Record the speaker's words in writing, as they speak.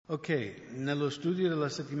Ok, nello studio della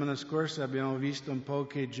settimana scorsa abbiamo visto un po'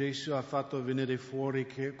 che Gesù ha fatto venire fuori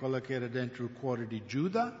quello che era dentro il cuore di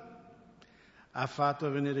Giuda, ha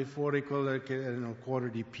fatto venire fuori quello che era nel cuore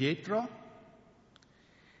di Pietro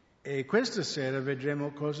e questa sera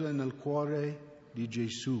vedremo cosa è nel cuore di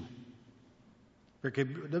Gesù. Perché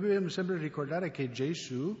dobbiamo sempre ricordare che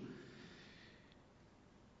Gesù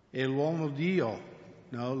è l'uomo Dio,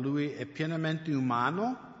 no? Lui è pienamente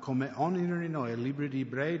umano come ognuno di noi. Il libro di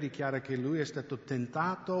Ebrei dichiara che lui è stato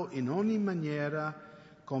tentato in ogni maniera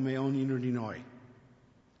come ognuno di noi.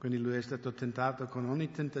 Quindi lui è stato tentato con ogni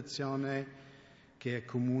tentazione che è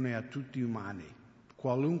comune a tutti gli umani,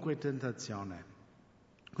 qualunque tentazione.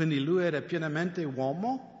 Quindi lui era pienamente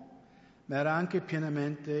uomo, ma era anche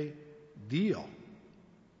pienamente Dio.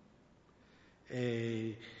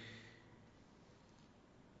 E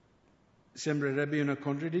sembrerebbe una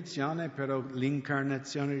contraddizione, però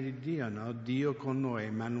l'incarnazione di Dio, no? Dio con noi,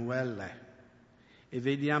 Emanuele. E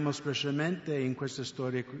vediamo specialmente in questa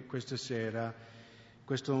storia questa sera,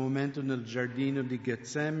 questo momento nel giardino di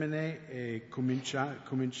Getsemane, e comincia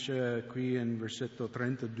qui in versetto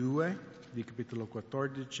 32 di capitolo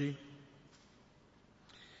 14.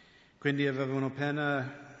 Quindi avevano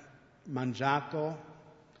appena mangiato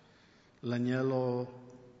l'agnello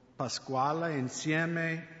pasquale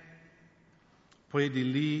insieme. Poi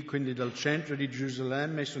di lì, quindi dal centro di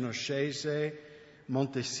Gerusalemme, sono scese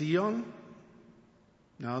Monte Sion,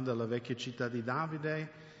 no, dalla vecchia città di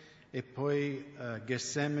Davide, e poi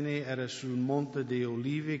Getsemani era sul Monte dei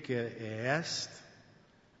Olivi, che è a est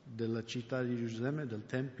della città di Gerusalemme, del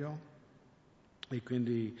Tempio. E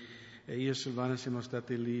quindi io e Silvana siamo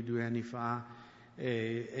stati lì 2 anni fa,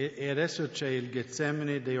 e adesso c'è il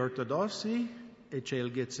Getsemani dei ortodossi, e c'è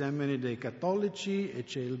il Getsemani dei cattolici, e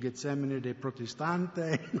c'è il Getsemani dei protestanti,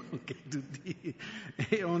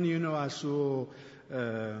 e ognuno ha il suo,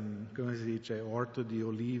 come si dice, orto di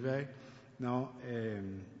olive, no?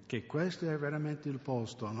 Che questo è veramente il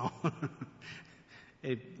posto, no?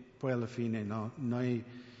 E poi alla fine, no?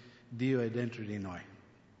 Dio è dentro di noi.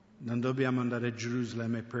 Non dobbiamo andare a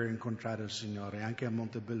Gerusalemme per incontrare il Signore, anche a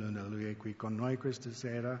Montebelluna, Lui è qui con noi questa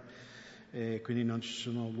sera. Quindi non ci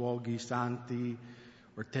sono luoghi santi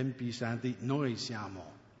o tempi santi, noi siamo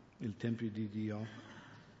il Tempio di Dio.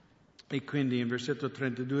 E quindi in versetto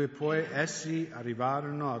 32 poi essi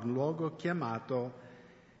arrivarono ad un luogo chiamato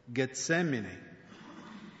Getsemane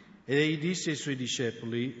ed egli disse ai suoi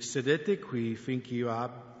discepoli: sedete qui finché io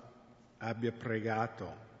abbia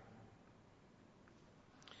pregato.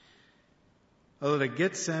 Allora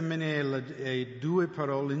Getsemane è 2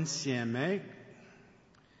 parole insieme.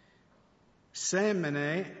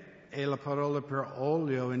 Semene è la parola per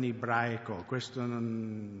olio in ebraico.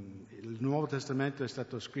 Il Nuovo Testamento è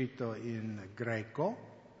stato scritto in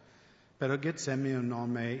greco, però Getsemane è un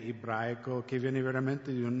nome ebraico che viene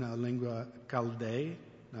veramente di una lingua chaldei,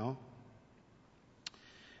 no?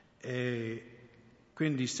 E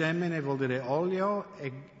quindi semene vuol dire olio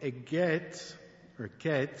e get, o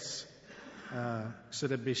ketz,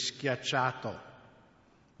 sarebbe schiacciato.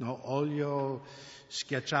 No, olio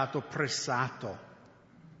schiacciato, pressato,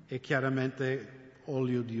 e chiaramente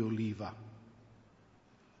olio di oliva.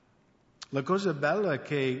 La cosa bella è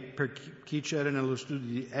che per chi c'era nello studio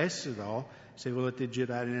di Esodo, se volete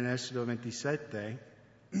girare in Esodo 27,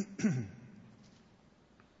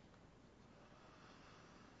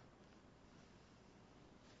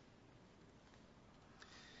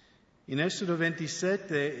 in Esodo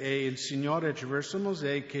 27 è il Signore attraverso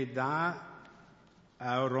Mosè che dà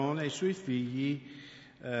a Aarone e ai suoi figli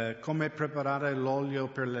come preparare l'olio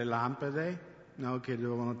per le lampade, no? Che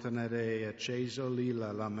dovevano tenere acceso lì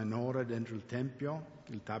la menorah dentro il Tempio,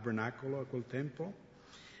 il tabernacolo a quel tempo.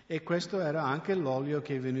 E questo era anche l'olio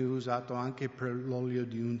che veniva usato anche per l'olio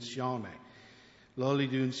di unzione. L'olio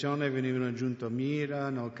di unzione veniva aggiunto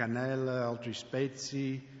mirra, no? Cannella, altri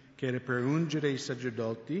spezie, che era per ungere i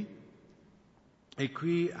sacerdoti. E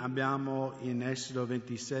qui abbiamo in Esodo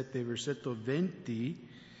 27, versetto 20,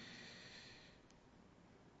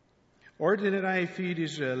 ordinerai ai figli di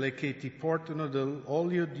Israele che ti portano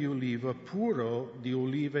dell'olio di oliva puro di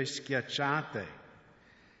olive schiacciate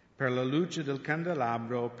per la luce del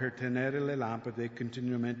candelabro per tenere le lampade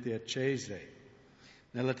continuamente accese.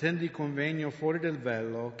 Nella tenda di convegno fuori del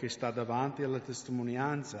velo che sta davanti alla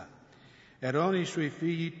testimonianza. Aarone e i suoi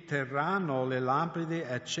figli terranno le lampade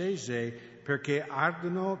accese perché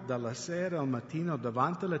ardono dalla sera al mattino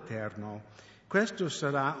davanti all'Eterno. Questo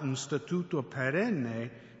sarà un statuto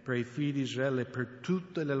perenne per i figli di Israele per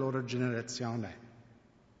tutte le loro generazioni.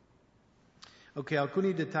 Ok,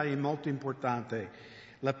 alcuni dettagli molto importanti.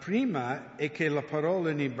 La prima è che la parola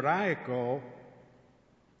in ebraico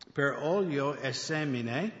per olio è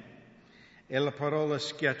semine e la parola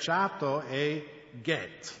schiacciato è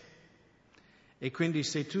get. E quindi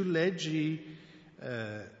se tu leggi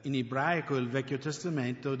in ebraico il Vecchio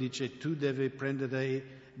Testamento, dice tu devi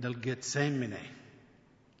prendere dal Getsemane,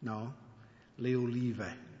 no? Le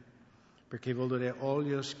olive, perché vuol dire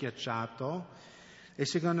olio schiacciato. E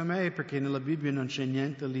secondo me è perché nella Bibbia non c'è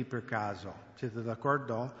niente lì per caso. Siete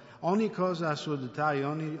d'accordo? Ogni cosa ha il suo dettaglio,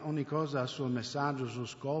 ogni cosa ha il suo messaggio, il suo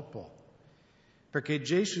scopo. Perché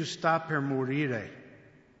Gesù sta per morire.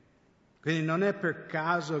 Quindi non è per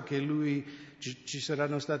caso che ci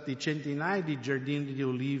saranno stati centinaia di giardini di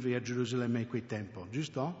olive a Gerusalemme a quel tempo,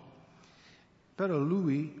 giusto? Però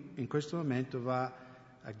lui in questo momento va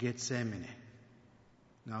a Getsemane.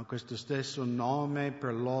 No, questo stesso nome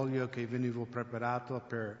per l'olio che veniva preparato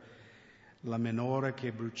per la menorah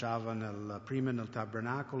che bruciava prima nel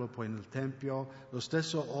tabernacolo, poi nel tempio, lo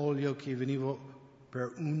stesso olio che veniva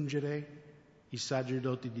per ungere i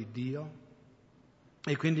sacerdoti di Dio.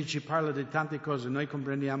 E quindi ci parla di tante cose. Noi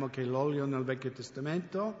comprendiamo che l'olio nel Vecchio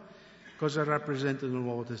Testamento cosa rappresenta nel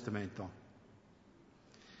Nuovo Testamento?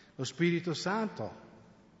 Lo Spirito Santo.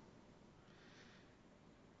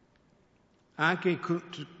 Anche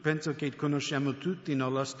penso che conosciamo tutti, no,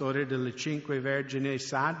 la storia delle 5 vergini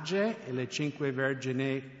sagge e le 5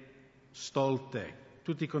 vergini stolte.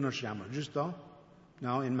 Tutti conosciamo, giusto?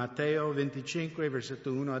 No? In Matteo 25,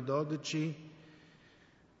 versetto 1 a 12.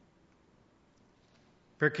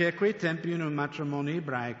 Perché a quei tempi in un matrimonio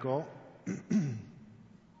ebraico,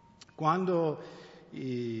 quando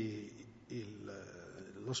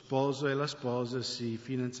lo sposo e la sposa si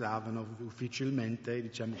fidanzavano ufficialmente,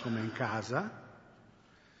 diciamo come in casa,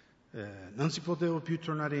 non si poteva più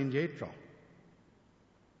tornare indietro.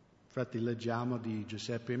 Infatti leggiamo di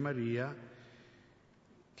Giuseppe e Maria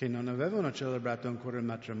che non avevano celebrato ancora il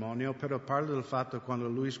matrimonio, però parla del fatto che quando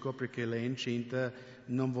lui scopre che lei è incinta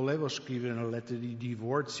non voleva scrivere una lettera di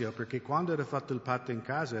divorzio, perché quando era fatto il patto in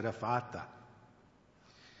casa era fatta.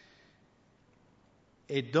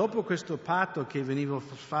 E dopo questo patto che veniva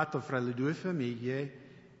fatto fra le due famiglie,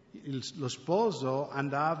 lo sposo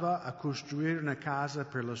andava a costruire una casa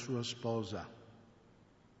per la sua sposa,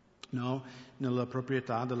 no? Nella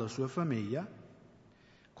proprietà della sua famiglia.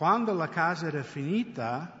 Quando la casa era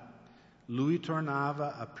finita, lui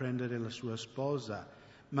tornava a prendere la sua sposa,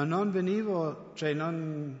 ma non veniva,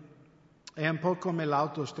 è un po' come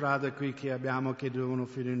l'autostrada qui che abbiamo che devono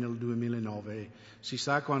finire nel 2009. Si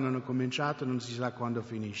sa quando hanno cominciato, non si sa quando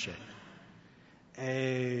finisce.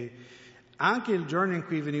 E anche il giorno in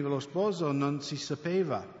cui veniva lo sposo non si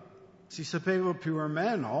sapeva più o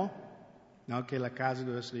meno, no, che la casa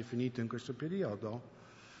doveva essere finita in questo periodo.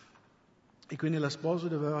 E quindi la sposa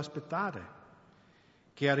doveva aspettare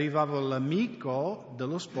che arrivava l'amico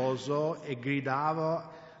dello sposo e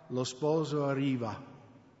gridava lo sposo arriva.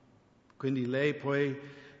 Quindi lei poi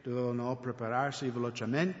doveva prepararsi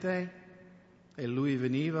velocemente e lui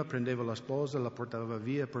veniva, prendeva la sposa, la portava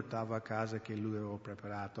via, portava a casa che lui aveva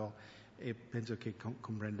preparato. E penso che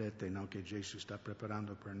comprendete, no, che Gesù sta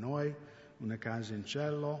preparando per noi una casa in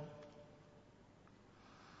cielo.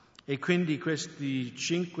 E quindi questi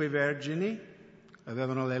 5 vergini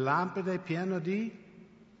avevano le lampade piene di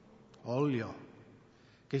olio,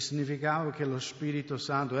 che significava che lo Spirito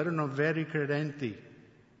Santo, erano veri credenti,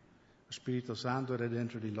 lo Spirito Santo era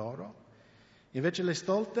dentro di loro. Invece le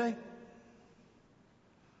stolte,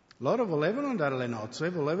 loro volevano andare alle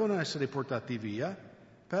nozze, volevano essere portati via,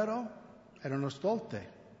 però erano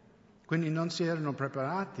stolte, quindi non si erano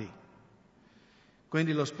preparati.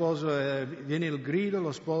 Quindi lo sposo, viene il grido,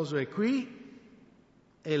 lo sposo è qui,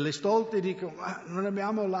 e le stolte dicono, ma non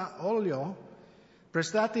abbiamo olio?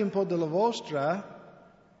 Prestate un po' della vostra.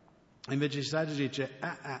 Invece il saggio dice,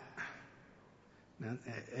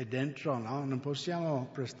 è dentro, no? Non possiamo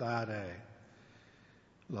prestare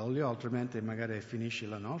l'olio, altrimenti magari finisce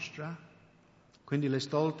la nostra. Quindi le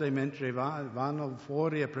stolte mentre vanno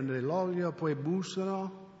fuori a prendere l'olio, poi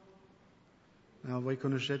bussano. No, voi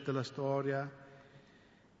conoscete la storia?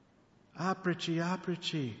 Aprici,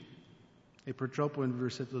 aprici. E purtroppo nel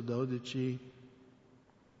versetto 12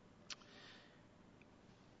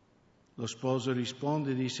 lo sposo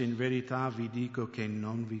risponde e dice, in verità vi dico che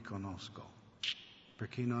non vi conosco,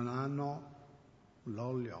 perché non hanno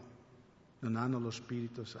l'olio, non hanno lo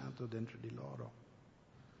Spirito Santo dentro di loro.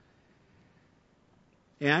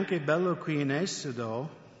 È anche bello qui in Esodo,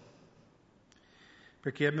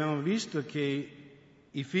 perché abbiamo visto che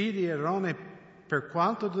i figli di Aarone per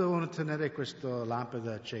quanto devono tenere questa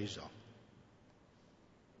lampada accesa?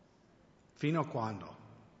 Fino a quando?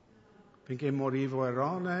 Finché moriva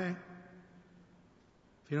Aarone?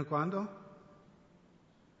 Fino a quando?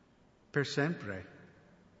 per sempre,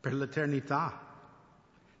 per l'eternità.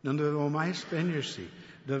 Non doveva mai spegnersi.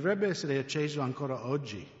 Dovrebbe essere acceso ancora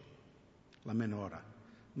oggi, la menorah,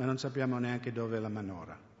 ma non sappiamo neanche dove è la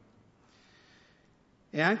menorah.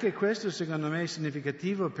 E anche questo secondo me è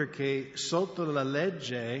significativo perché sotto la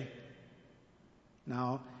legge,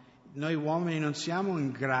 no, noi uomini non siamo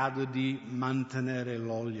in grado di mantenere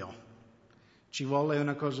l'olio. Ci vuole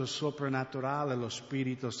una cosa soprannaturale, lo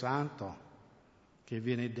Spirito Santo, che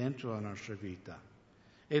viene dentro la nostra vita.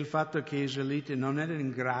 E il fatto che gli israeliti non erano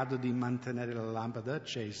in grado di mantenere la lampada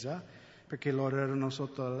accesa perché loro erano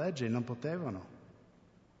sotto la legge e non potevano.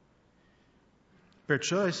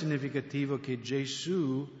 Perciò è significativo che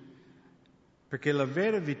Gesù, perché la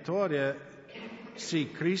vera vittoria,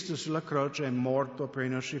 sì, Cristo sulla croce è morto per i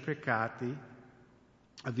nostri peccati,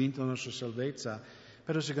 ha vinto la nostra salvezza,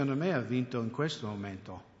 però secondo me ha vinto in questo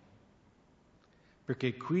momento,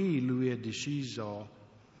 perché qui Lui ha deciso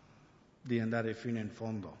di andare fino in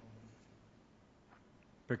fondo,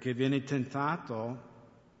 perché viene tentato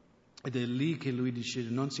ed è lì che Lui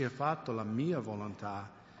decide non sia fatto la mia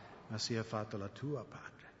volontà, ma sia fatta la tua,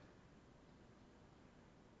 Padre.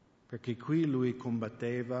 Perché qui Lui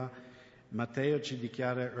combatteva,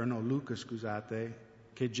 Luca,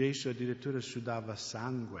 che Gesù addirittura sudava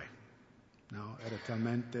sangue, no? Era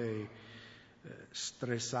talmente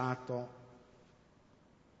stressato.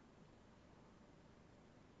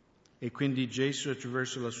 E quindi Gesù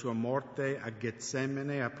attraverso la sua morte a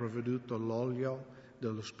Getsemane ha provveduto l'olio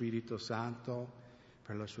dello Spirito Santo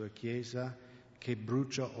per la sua Chiesa, che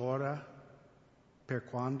brucia ora per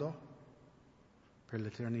quando? Per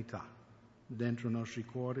l'eternità, dentro i nostri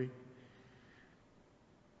cuori.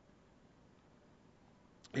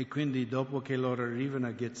 E quindi dopo che loro arrivano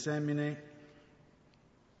a Getsemane,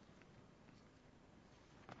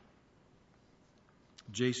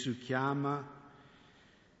 Gesù chiama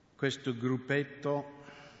questo gruppetto.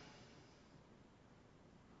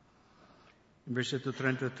 In versetto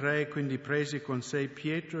 33, quindi prese con sé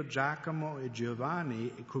Pietro, Giacomo e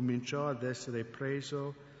Giovanni e cominciò ad essere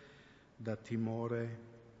preso da timore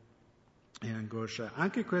e angoscia.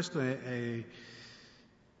 Anche questo è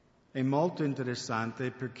molto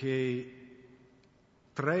interessante perché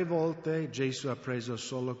 3 volte Gesù ha preso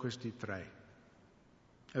solo questi 3.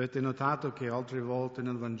 Avete notato che altre volte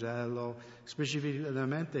nel Vangelo,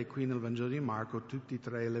 specificamente qui nel Vangelo di Marco, tutte e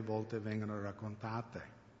 3 le volte vengono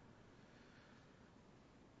raccontate.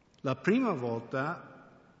 La prima volta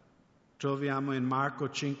troviamo in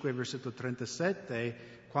Marco 5, versetto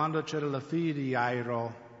 37, quando c'era la figlia di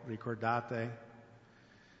Jairo, ricordate?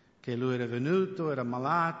 Che lui era venuto, era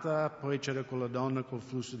malata, poi c'era quella donna col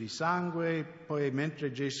flusso di sangue, poi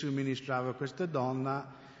mentre Gesù ministrava a questa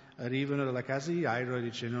donna, arrivano dalla casa di Jairo e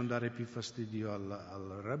dice non dare più fastidio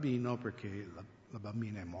al rabbino perché la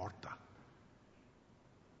bambina è morta.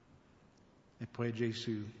 E poi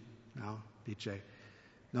Gesù, no, dice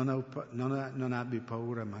non abbi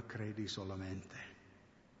paura ma credi solamente.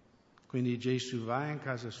 Quindi Gesù va in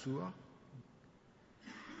casa sua,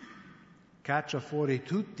 caccia fuori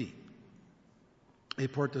tutti e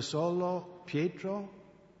porta solo Pietro,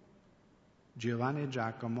 Giovanni e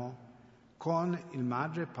Giacomo con il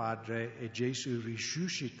madre e padre e Gesù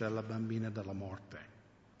risuscita la bambina dalla morte.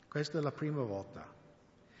 Questa è la prima volta.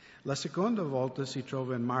 La seconda volta si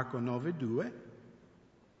trova in Marco 9,2,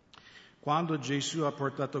 quando Gesù ha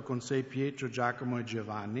portato con sé Pietro, Giacomo e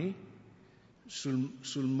Giovanni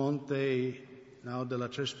sul monte della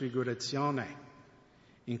trasfigurazione,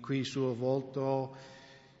 in cui il suo volto,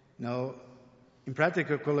 in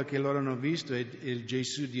pratica quello che loro hanno visto è il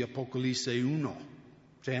Gesù di Apocalisse 1.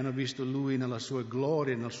 Cioè hanno visto Lui nella sua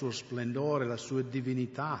gloria, nel suo splendore, la sua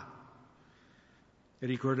divinità. E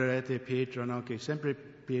ricorderete Pietro, no? Che sempre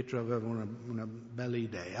Pietro aveva una bella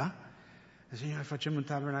idea. Signore, facciamo un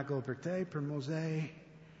tabernacolo per te, per Mosè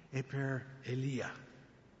e per Elia.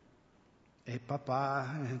 E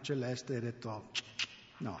papà celeste ha detto,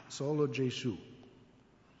 no, solo Gesù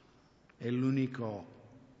è l'unico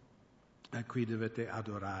a cui dovete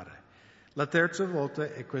adorare. La terza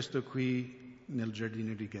volta è questo qui nel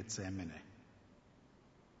giardino di Getsemane.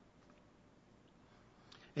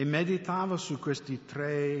 E meditavo su questi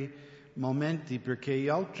 3 momenti perché gli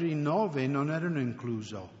altri 9 non erano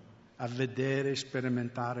inclusi a vedere e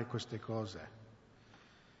sperimentare queste cose.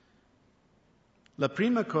 La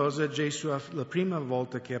prima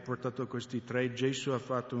volta che ha portato questi 3, Gesù ha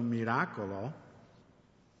fatto un miracolo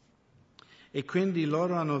e quindi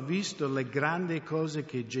loro hanno visto le grandi cose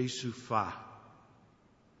che Gesù fa.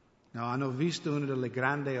 Hanno visto una delle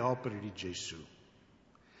grandi opere di Gesù.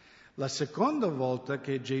 La seconda volta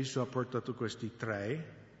che Gesù ha portato questi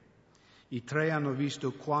 3, I tre hanno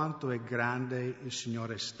visto quanto è grande il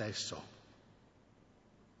Signore stesso.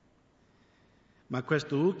 Ma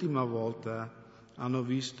quest'ultima volta hanno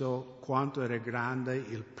visto quanto era grande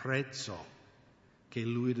il prezzo che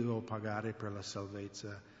Lui doveva pagare per la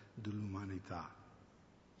salvezza dell'umanità.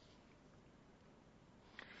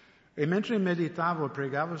 E mentre meditavo e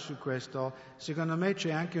pregavo su questo, secondo me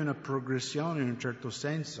c'è anche una progressione in un certo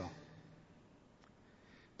senso.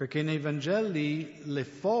 Perché nei Vangeli le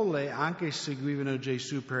folle anche seguivano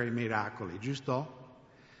Gesù per i miracoli, giusto?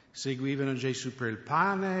 Seguivano Gesù per il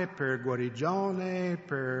pane, per guarigione,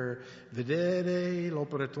 per vedere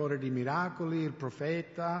l'operatore di miracoli, il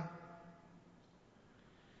profeta.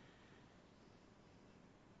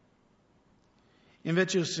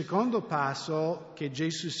 Invece il secondo passo, che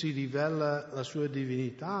Gesù si rivela la sua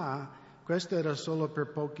divinità, questo era solo per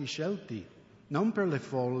pochi scelti, non per le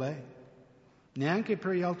folle, neanche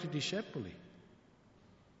per gli altri discepoli,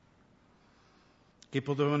 che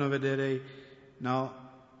potevano vedere,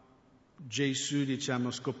 Gesù,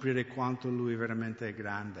 scoprire quanto Lui veramente è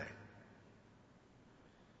grande.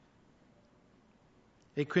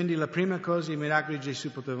 E quindi la prima cosa, i miracoli di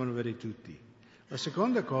Gesù potevano vedere tutti. La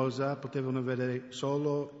seconda cosa, potevano vedere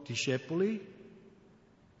solo discepoli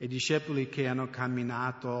e discepoli che hanno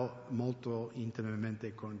camminato molto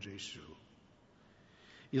intimamente con Gesù.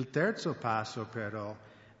 Il terzo passo, però,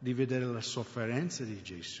 di vedere la sofferenza di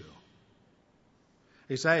Gesù.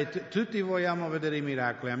 E sai, tutti vogliamo vedere i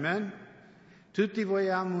miracoli, amen? Tutti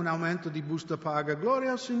vogliamo un aumento di busta paga,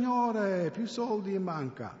 gloria al Signore, più soldi in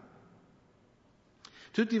banca.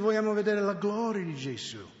 Tutti vogliamo vedere la gloria di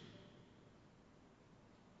Gesù.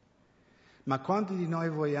 Ma quanti di noi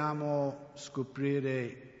vogliamo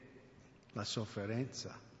scoprire la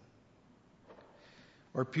sofferenza?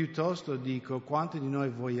 O piuttosto dico, quanti di noi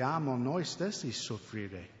vogliamo noi stessi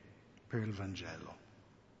soffrire per il Vangelo?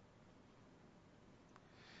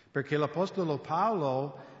 Perché l'Apostolo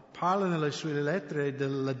Paolo parla nelle sue lettere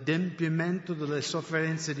dell'adempimento delle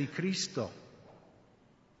sofferenze di Cristo.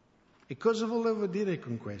 E cosa voleva dire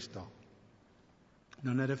con questo?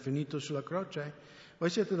 Non era finito sulla croce? Voi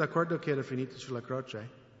siete d'accordo che era finito sulla croce?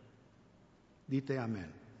 Dite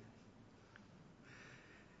amen.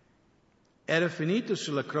 Era finito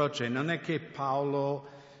sulla croce, non è che Paolo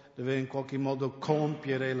doveva in qualche modo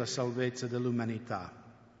compiere la salvezza dell'umanità.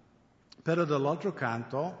 Però dall'altro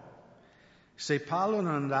canto, se Paolo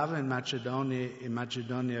non andava in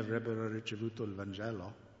Macedonia avrebbero ricevuto il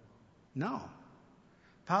Vangelo? No.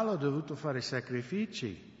 Paolo ha dovuto fare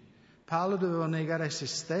sacrifici. Paolo doveva negare se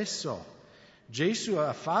stesso. Gesù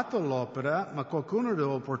ha fatto l'opera, ma qualcuno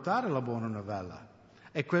doveva portare la buona novella.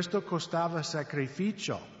 E questo costava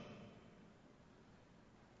sacrificio.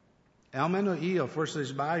 E almeno io, forse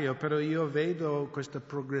sbaglio, però io vedo questa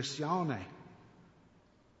progressione.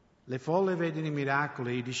 Le folle vedono i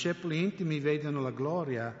miracoli, i discepoli intimi vedono la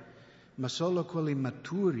gloria, ma solo quelli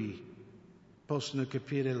maturi possono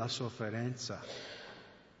capire la sofferenza.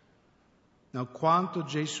 Quanto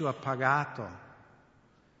Gesù ha pagato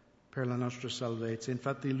per la nostra salvezza.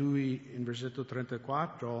 Infatti lui, in versetto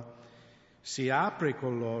 34, si apre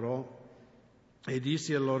con loro e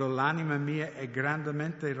disse a loro: l'anima mia è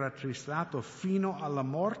grandemente rattristata fino alla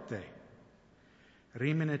morte.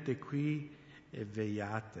 Rimanete qui e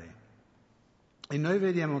vegliate. E noi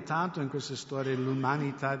vediamo tanto in questa storia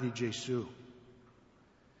l'umanità di Gesù.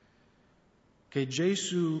 Che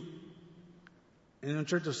Gesù, in un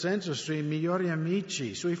certo senso, i suoi migliori amici,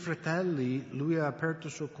 i suoi fratelli, lui ha aperto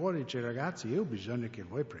il suo cuore e dice: ragazzi, io ho bisogno che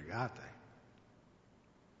voi pregate.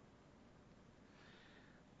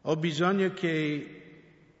 Ho bisogno che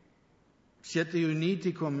siete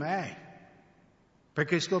uniti con me,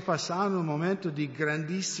 perché sto passando un momento di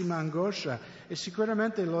grandissima angoscia e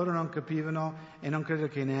sicuramente loro non capivano e non credo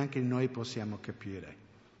che neanche noi possiamo capire.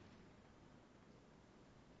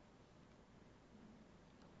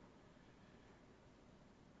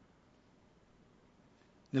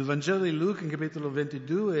 Nel Vangelo di Luca, in capitolo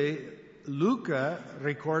 22, Luca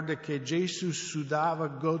ricorda che Gesù sudava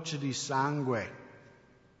gocce di sangue,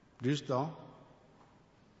 giusto?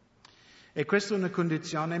 E questa è una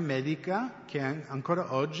condizione medica che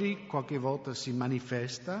ancora oggi qualche volta si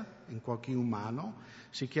manifesta in qualche umano,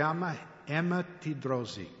 si chiama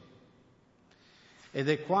ematidrosi. Ed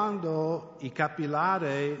è quando i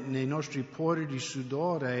capillari nei nostri pori di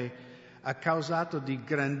sudore, a causato di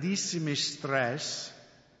grandissimi stress,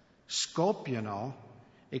 scoppiano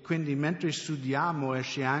e quindi mentre sudiamo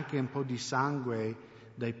esce anche un po' di sangue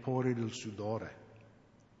dai pori del sudore.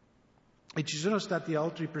 E ci sono state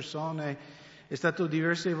altre persone, è stato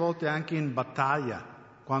diverse volte anche in battaglia,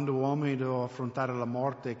 quando uomini dovevano affrontare la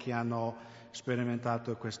morte, che hanno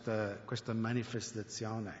sperimentato questa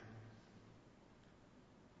manifestazione.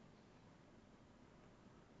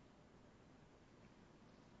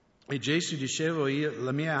 E Gesù diceva,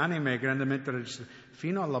 la mia anima è grandemente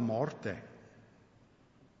fino alla morte.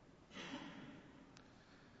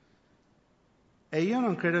 E io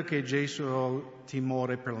non credo che Gesù ha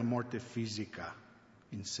timore per la morte fisica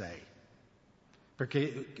in sé.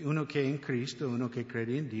 Perché uno che è in Cristo, uno che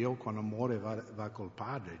crede in Dio, quando muore va col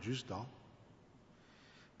Padre, giusto?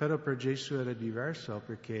 Però per Gesù era diverso,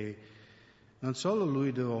 perché non solo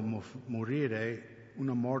lui doveva morire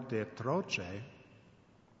una morte atroce,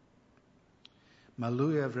 ma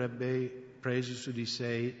lui avrebbe preso su di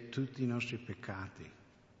sé tutti i nostri peccati.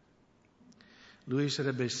 Lui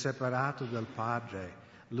sarebbe separato dal Padre,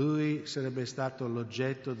 lui sarebbe stato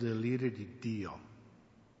l'oggetto dell'ira di Dio.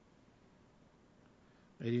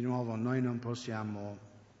 E di nuovo noi non possiamo,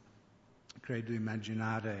 credo,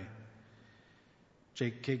 immaginare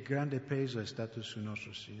che grande peso è stato sul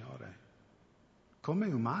nostro Signore, come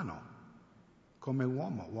umano, come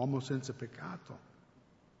uomo senza peccato.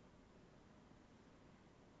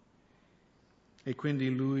 E quindi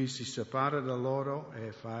lui si separa da loro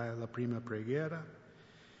e fa la prima preghiera.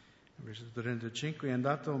 Versetto 35, è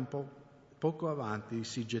andato poco avanti,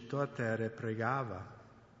 si gettò a terra e pregava.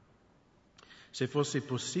 Se fosse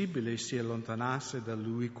possibile si allontanasse da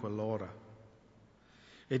lui quell'ora.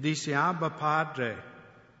 E disse, Abba Padre,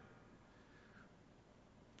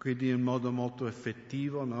 quindi in modo molto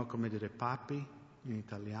effettivo, no? Come dire papi in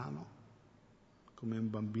italiano, come un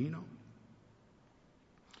bambino.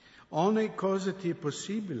 Ogni cosa ti è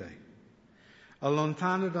possibile,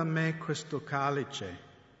 allontana da me questo calice,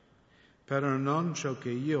 però non ciò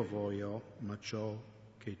che io voglio, ma ciò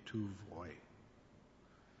che tu vuoi.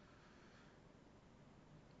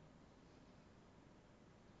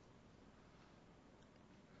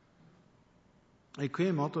 E qui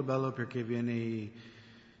è molto bello perché viene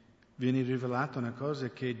rivelata una cosa,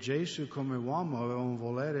 che Gesù come uomo aveva un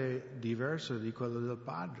volere diverso di quello del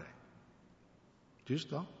Padre.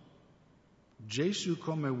 Giusto? Gesù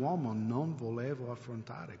come uomo non voleva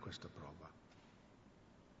affrontare questa prova.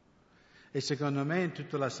 E secondo me in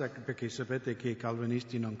tutta perché sapete che i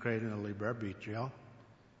calvinisti non credono nel libero arbitrio,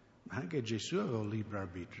 ma anche Gesù aveva il libero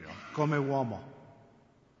arbitrio, come uomo.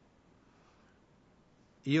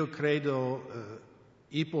 Io credo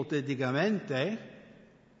ipoteticamente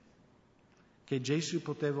che Gesù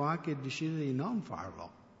poteva anche decidere di non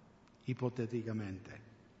farlo, ipoteticamente,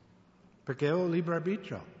 perché aveva il libero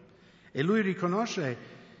arbitrio. E lui riconosce,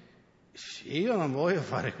 io non voglio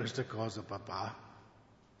fare queste cose,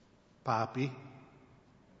 papi,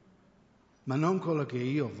 ma non quello che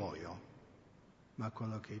io voglio, ma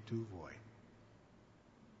quello che tu vuoi.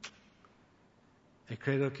 E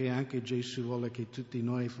credo che anche Gesù vuole che tutti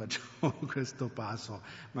noi facciamo questo passo,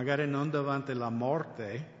 magari non davanti alla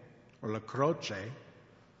morte o la croce,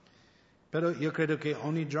 però io credo che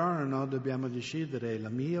ogni giorno dobbiamo decidere la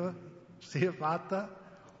mia sia fatta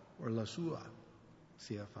o la sua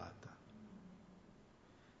sia fatta.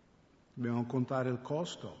 Dobbiamo contare il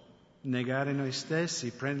costo, negare noi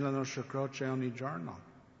stessi, prendere la nostra croce ogni giorno.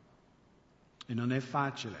 E non è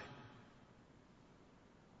facile.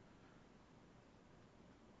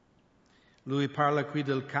 Lui parla qui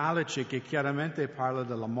del calice, che chiaramente parla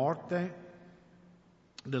della morte,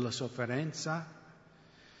 della sofferenza,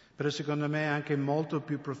 però secondo me è anche molto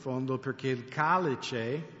più profondo, perché il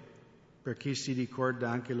calice, per chi si ricorda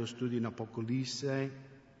anche lo studio in Apocalisse,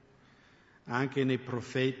 anche nei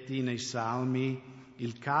profeti, nei salmi,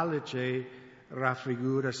 il calice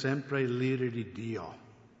raffigura sempre l'ira di Dio.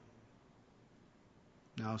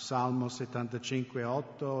 No, Salmo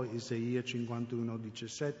 75,8, Isaia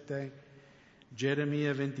 51,17,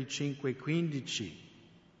 Geremia 25,15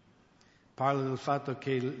 parla del fatto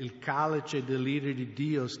che il calice dell'ira di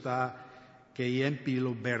Dio che gli empi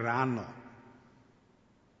lo berranno.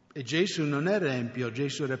 E Gesù non era empio,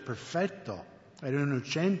 Gesù era perfetto, era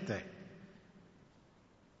innocente.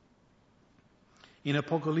 In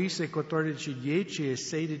Apocalisse 14,10 e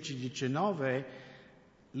 16,19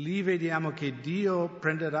 lì vediamo che Dio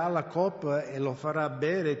prenderà la coppa e lo farà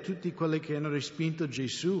bere tutti quelli che hanno respinto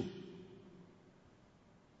Gesù.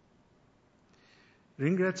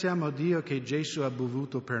 Ringraziamo Dio che Gesù ha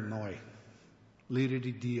bevuto per noi l'ira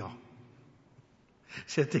di Dio.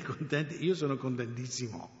 Siete contenti? Io sono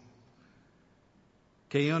contentissimo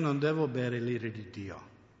che io non devo bere l'ira di Dio,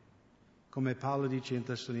 come Paolo dice in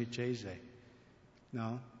Tessalonicesi,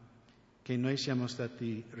 no? Che noi siamo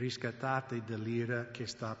stati riscattati dall'ira che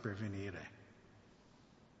sta per venire.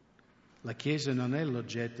 La Chiesa non è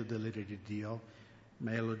l'oggetto dell'ira di Dio,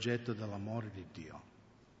 ma è l'oggetto dell'amore di Dio.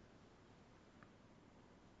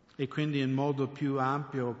 E quindi in modo più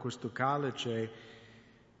ampio questo calice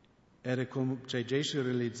era come, cioè Gesù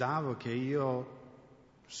realizzava che io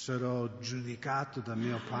sarò giudicato da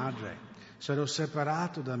mio Padre, sarò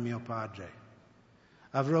separato da mio Padre,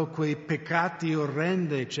 avrò quei peccati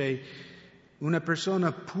orrendi, cioè una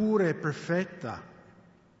persona pura e perfetta.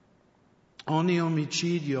 Ogni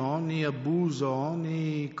omicidio, ogni abuso,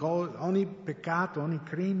 ogni peccato, ogni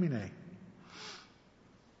crimine.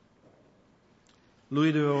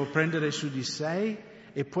 Lui doveva prendere su di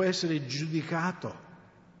sé e poi essere giudicato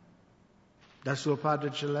dal suo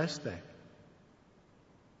Padre Celeste.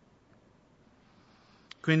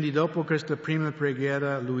 Quindi dopo questa prima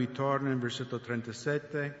preghiera lui torna in versetto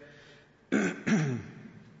 37.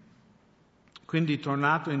 Quindi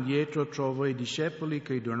tornato indietro trovò i discepoli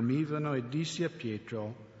che dormivano e disse a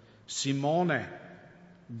Pietro: Simone,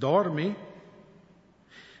 dormi?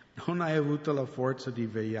 Non hai avuto la forza di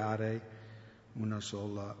vegliare una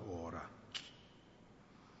sola ora.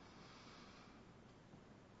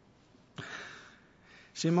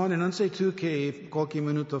 Simone, non sei tu che qualche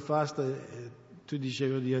minuto fa tu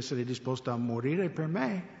dicevi di essere disposto a morire per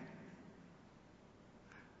me?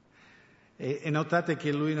 E notate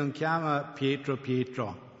che lui non chiama Pietro,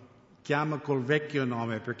 chiama col vecchio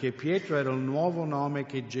nome, perché Pietro era il nuovo nome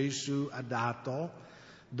che Gesù ha dato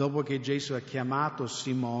dopo che Gesù ha chiamato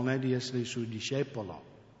Simone di essere suo discepolo.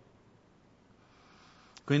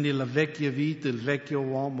 Quindi la vecchia vita, il vecchio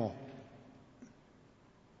uomo.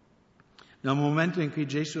 Nel momento in cui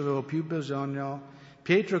Gesù aveva più bisogno,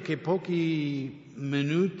 Pietro che pochi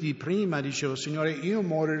minuti prima diceva: Signore, io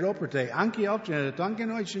morirò per te. Anche altri hanno detto: anche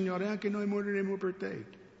noi, Signore, anche noi moriremo per te.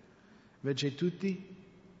 Invece tutti,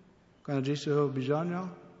 quando Gesù aveva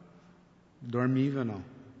bisogno, dormivano.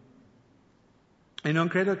 E non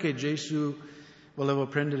credo che Gesù voleva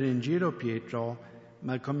prendere in giro Pietro,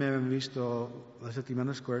 ma come abbiamo visto la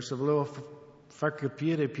settimana scorsa, voleva far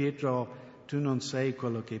capire a Pietro: tu non sei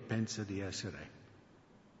quello che pensa di essere.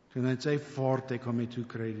 Tu non sei forte come tu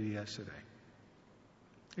credi di essere.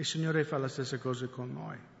 Il Signore fa la stessa cosa con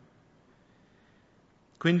noi.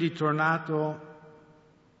 Quindi in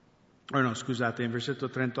versetto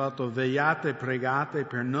 38, vegliate e pregate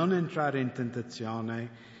per non entrare in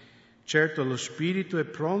tentazione. Certo, lo spirito è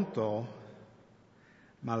pronto,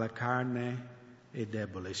 ma la carne è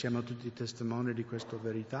debole. Siamo tutti testimoni di questa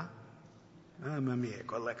verità? Mamma mia,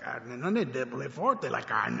 quella carne non è debole, è forte la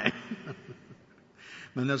carne.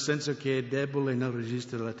 Ma nel senso che è debole nel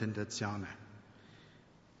resistere alla tentazione.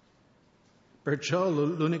 Perciò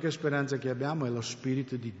l'unica speranza che abbiamo è lo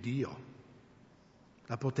Spirito di Dio,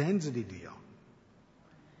 la potenza di Dio,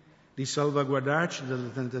 di salvaguardarci dalla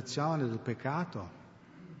tentazione, del peccato.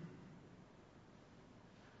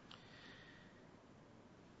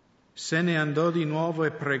 Se ne andò di nuovo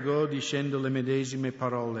e pregò dicendo le medesime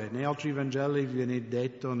parole. Nei altri Vangeli viene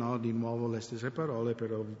detto di nuovo le stesse parole,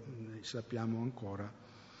 però ne sappiamo ancora.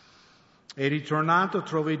 E ritornato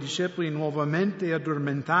trova i discepoli nuovamente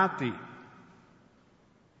addormentati,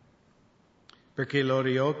 perché i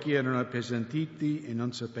loro occhi erano appesantiti e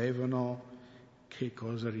non sapevano che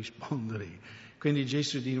cosa rispondere. Quindi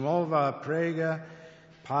Gesù di nuovo prega: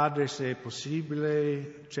 Padre, se è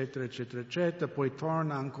possibile, eccetera, eccetera, eccetera. Poi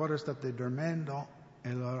torna: ancora state dormendo?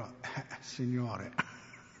 E loro: Signore.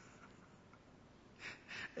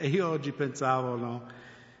 E io oggi pensavo,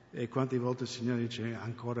 e quante volte il Signore dice: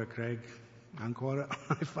 ancora Craig, ancora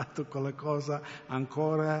hai fatto quella cosa,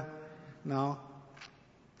 ancora, no?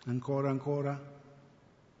 Ancora.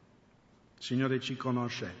 Il Signore ci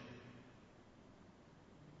conosce.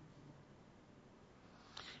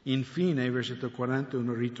 Infine, versetto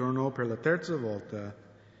 41, ritornò per la terza volta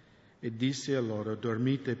e disse a loro: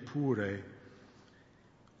 dormite pure,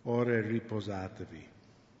 ora riposatevi.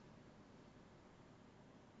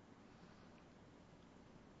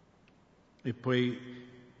 E poi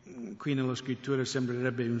qui nella scrittura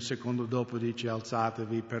sembrerebbe un secondo dopo dice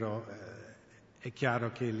alzatevi, però è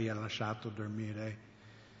chiaro che li ha lasciato dormire.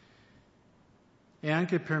 E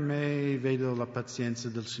anche per me vedo la pazienza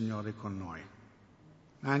del Signore con noi.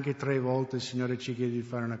 Anche 3 volte il Signore ci chiede di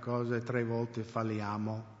fare una cosa e 3 volte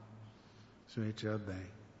falliamo. Si dice: vabbè,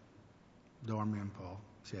 dormi un po',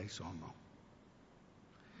 se hai sonno.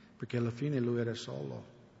 Perché alla fine lui era solo.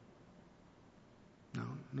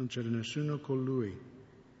 No, non c'era nessuno con lui.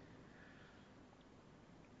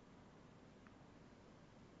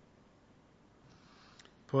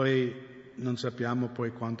 Poi non sappiamo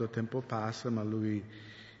poi quanto tempo passa, ma lui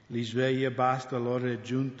li sveglia: basta, l'ora è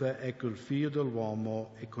giunta, ecco il figlio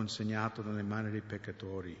dell'uomo è consegnato nelle mani dei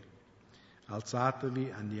peccatori.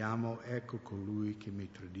 Alzatevi, andiamo, ecco colui che mi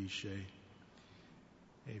tradisce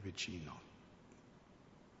è vicino.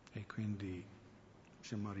 E quindi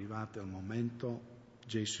siamo arrivati al momento,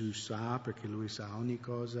 Gesù sa, perché lui sa ogni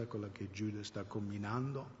cosa, quello che Giuda sta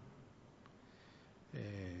combinando,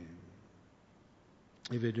 e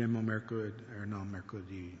vedremo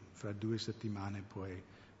mercoledì, fra 2 settimane poi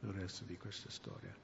il resto di questa storia.